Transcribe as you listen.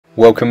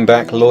Welcome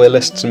back,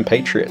 Loyalists and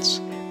Patriots.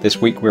 This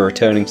week we're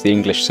returning to the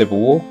English Civil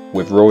War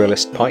with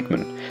Royalist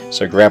Pikemen,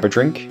 so grab a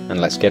drink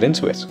and let's get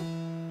into it.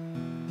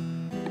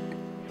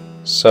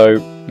 So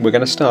we're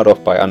going to start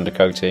off by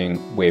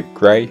undercoating with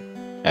grey.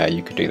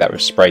 You could do that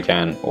with spray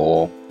can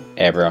or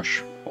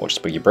airbrush or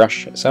just with your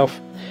brush itself,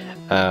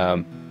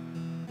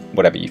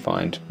 whatever you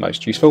find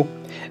most useful.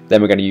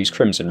 Then we're going to use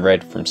crimson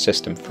red from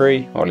System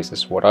 3, or at least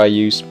this is what I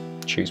use.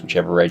 Choose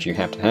whichever red you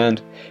have to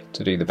hand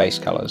to do the base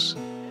colours.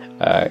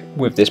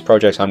 With this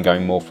project I'm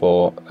going more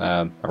for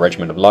a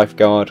regiment of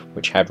Lifeguard,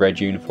 which had red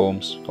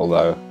uniforms,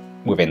 although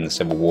within the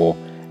Civil War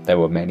there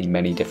were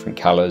many different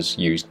colours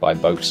used by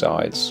both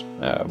sides,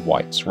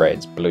 whites,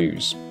 reds,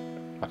 blues,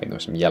 I think there were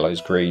some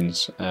yellows,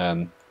 greens,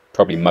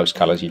 probably most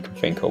colours you can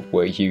think of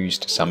were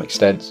used to some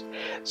extent,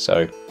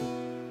 so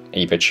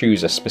either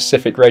choose a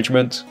specific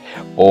regiment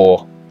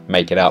or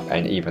make it up,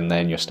 and even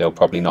then you're still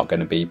probably not going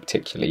to be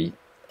particularly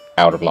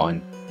out of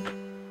line.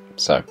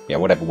 So yeah,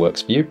 whatever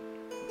works for you.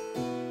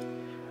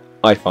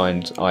 I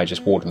find I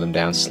just water them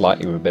down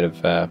slightly with a bit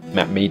of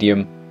matte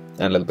medium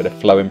and a little bit of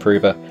flow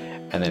improver,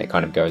 and then it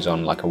kind of goes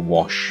on like a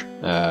wash.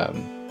 I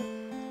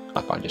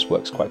find just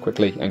works quite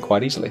quickly and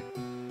quite easily.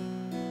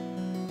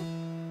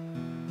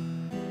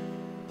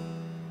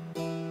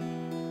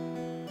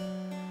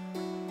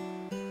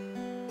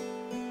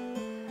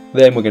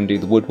 Then we're going to do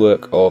the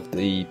woodwork of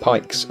the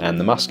pikes and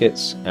the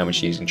muskets, and we're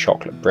just using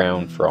chocolate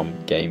brown from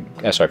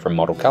from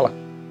Model Colour.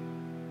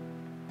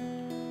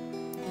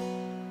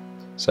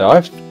 So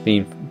I've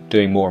been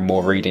doing more and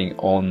more reading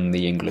on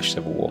the English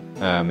Civil War.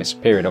 It's a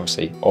period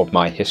obviously of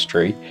my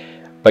history,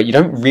 but you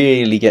don't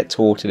really get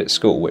taught it at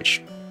school,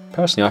 which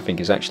personally I think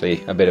is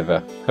actually a bit of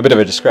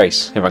a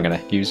disgrace, if I'm going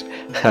to use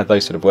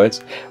those sort of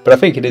words. But I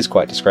think it is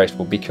quite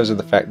disgraceful because of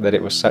the fact that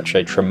it was such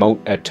a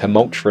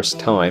tumultuous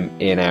time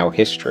in our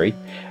history,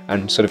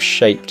 and sort of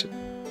shaped,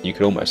 you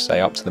could almost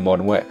say, up to the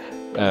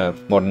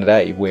modern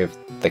day with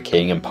the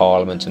King and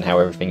Parliament and how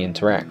everything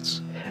interacts.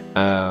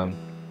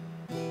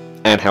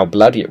 And how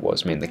bloody it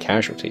was. I mean, the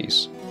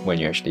casualties, when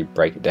you actually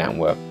break it down,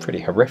 were pretty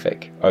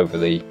horrific over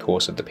the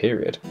course of the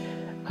period.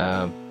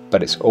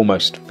 But it's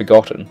almost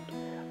forgotten,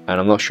 and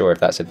I'm not sure if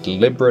that's a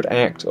deliberate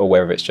act or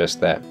whether it's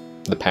just that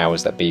the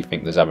powers that be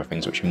think there's other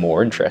things which are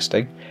more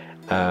interesting.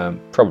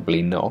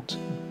 Probably not.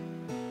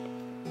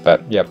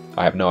 But yeah,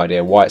 I have no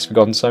idea why it's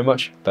forgotten so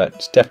much, but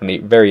it's definitely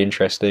very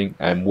interesting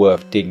and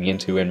worth digging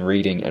into and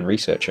reading and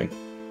researching.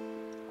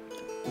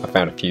 I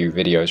found a few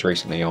videos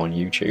recently on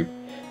YouTube,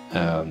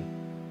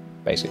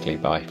 basically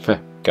by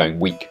going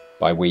week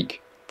by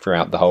week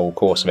throughout the whole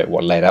course of it,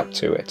 what led up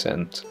to it,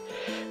 and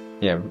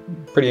yeah,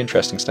 pretty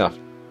interesting stuff.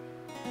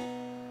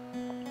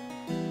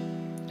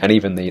 And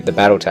even the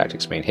battle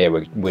tactics, I mean, here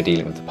we're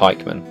dealing with the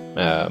pikemen,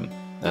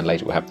 and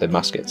later we'll have the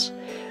muskets,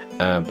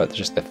 but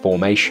just the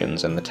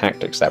formations and the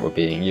tactics that were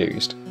being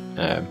used,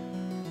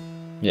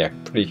 yeah,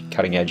 pretty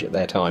cutting edge at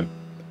their time.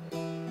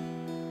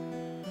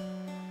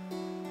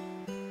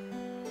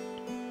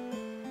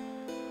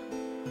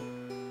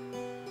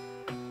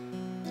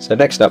 So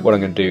next up, what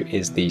I'm going to do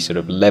is the sort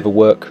of leather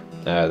work,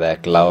 their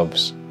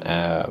gloves,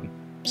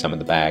 some of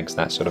the bags,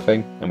 that sort of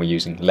thing, and we're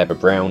using leather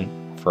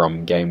brown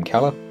from Game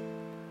Colour.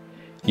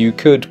 You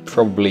could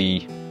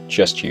probably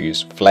just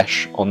use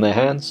flesh on their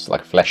hands,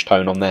 like a flesh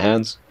tone on their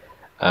hands.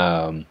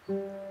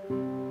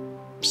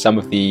 Some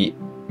of the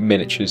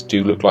miniatures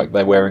do look like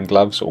they're wearing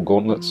gloves or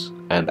gauntlets,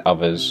 and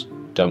others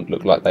don't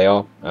look like they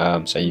are,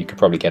 so you could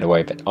probably get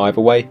away with it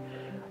either way.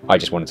 I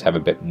just wanted to have a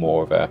bit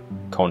more of a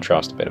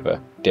contrast, a bit of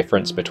a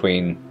difference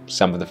between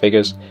some of the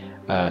figures,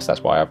 so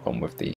that's why I've gone with the